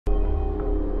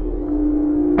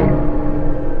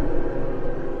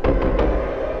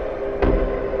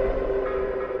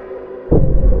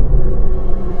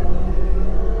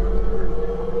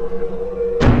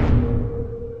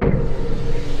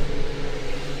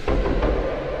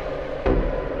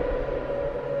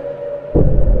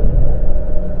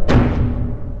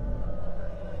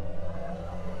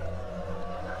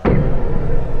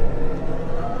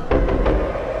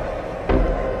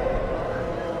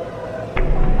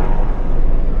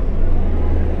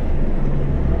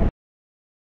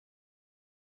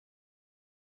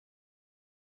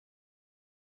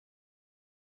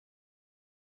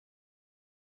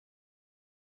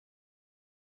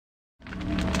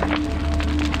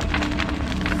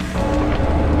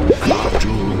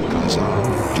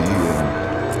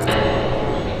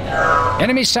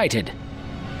Enemy sighted.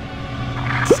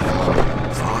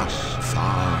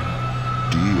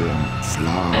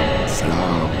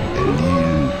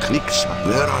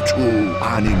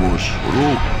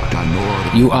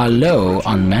 You are low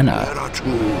on mana.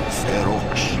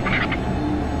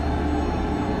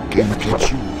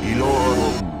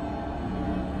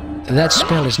 That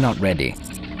spell is not ready.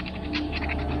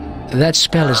 That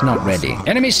spell is not ready.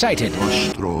 Enemy sighted.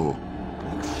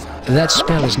 That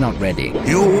spell is not ready.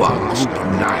 You are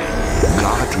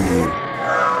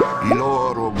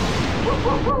Ilorum.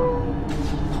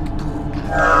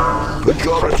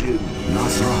 Pejorative.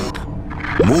 Nathrak.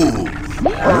 Move.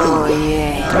 Oh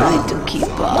yeah, try to keep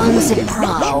on the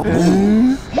prowl.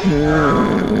 Move.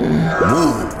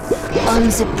 On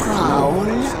the prowl.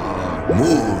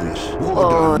 Move.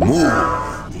 Oh.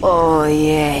 Move. Oh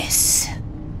yes.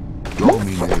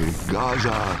 Domine.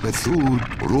 Gaza. Bethud.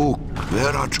 Rook.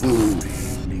 Veratu.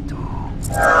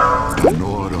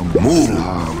 Danorum. Move.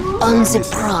 On the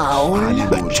prowl.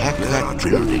 Attack that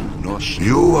building.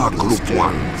 You are Group 1.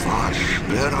 Vash.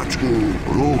 Veratu.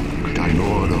 Rook.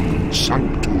 Danorum.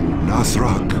 Sanctu.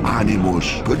 Nathrak. Animus.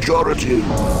 Pejorative.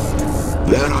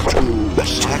 Veratu.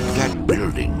 Attack that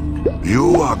building.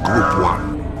 You are Group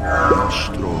 1.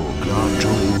 Nostro.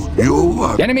 Glatu. You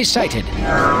are... Enemy sighted.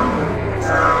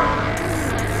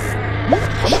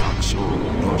 Saxo.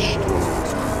 Nostro.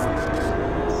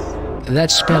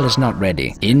 That spell is not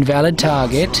ready. Invalid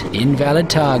target. Invalid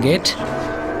target.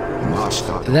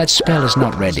 Master. That spell is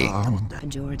not ready.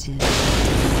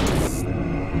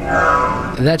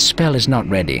 That spell is not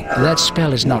ready. That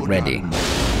spell is not ready.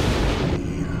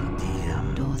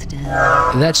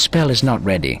 That spell is not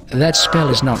ready. That spell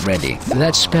is not ready.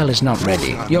 That spell is not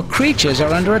ready. Your creatures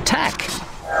are under attack.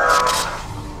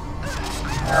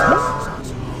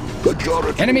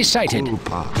 Enemy sighted.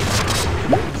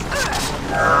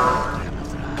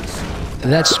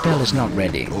 That spell is not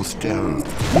ready.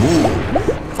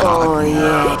 Oh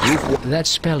yeah. That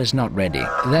spell is not ready.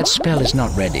 That spell is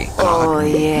not ready. Oh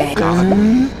yeah.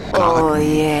 Oh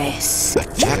yes.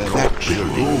 Attack that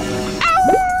building.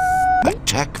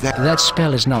 Attack that. That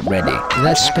spell is not ready.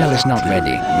 That spell is not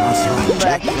ready.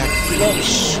 Attack that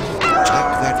flesh.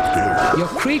 Attack that building. Your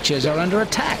creatures are under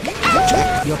attack.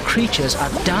 Your creatures are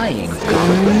dying.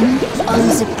 On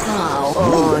the prowl.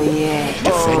 Oh yeah.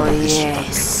 Oh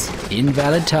yes.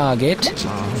 Invalid target.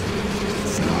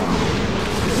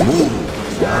 Move.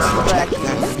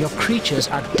 Your creatures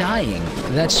are dying.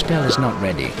 That spell is not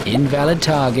ready. Invalid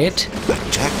target.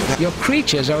 Attack that. Your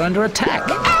creatures are under attack.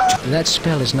 That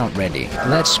spell is not ready.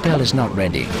 That spell is not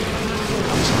ready.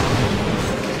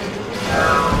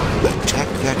 Attack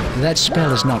that. That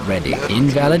spell is not ready.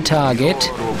 Invalid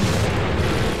target.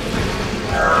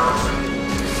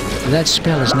 That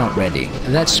spell is not ready.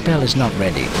 That spell is not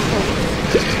ready.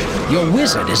 Your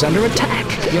wizard is under attack.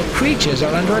 Your creatures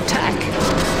are under attack.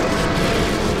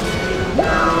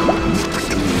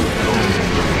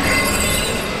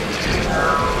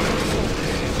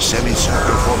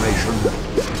 Semicircle formation.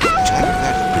 Attack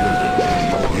that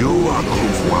building. You are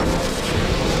Group 1.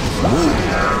 Move.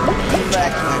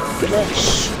 Attack that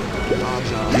flesh.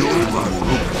 You are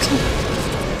Group 2.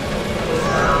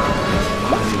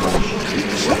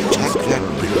 Attack that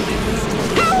building.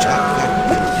 Attack that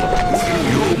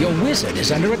building. Your wizard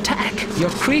is under attack. Your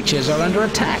creatures are under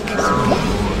attack.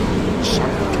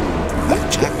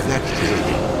 Attack that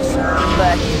building.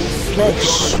 But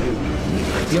flesh.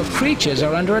 Your creatures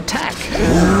are under attack.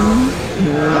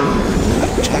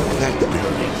 Attack that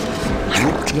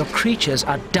building. Your creatures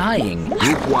are dying.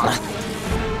 Group 1.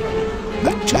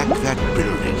 Attack that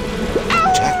building.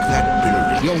 Attack that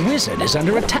building. Your wizard is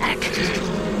under attack.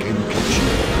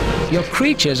 Your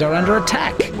creatures are under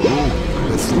attack.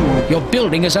 Your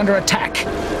building is under attack.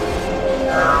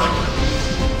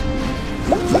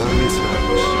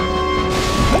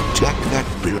 Attack that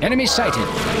building. Enemy sighted.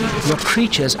 Your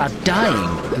creatures are dying.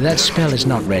 That spell is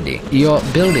not ready. Your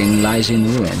building lies in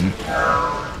ruin.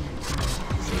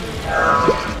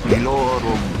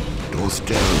 Milorum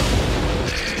Dostel.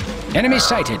 Enemy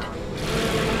sighted.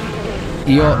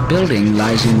 Your building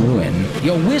lies in ruin.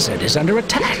 Your wizard is under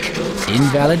attack.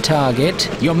 Invalid target.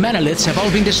 Your monoliths have all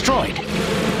been destroyed.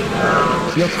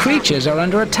 Your creatures are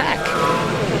under attack.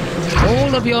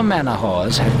 All of your mana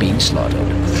whores have been slaughtered.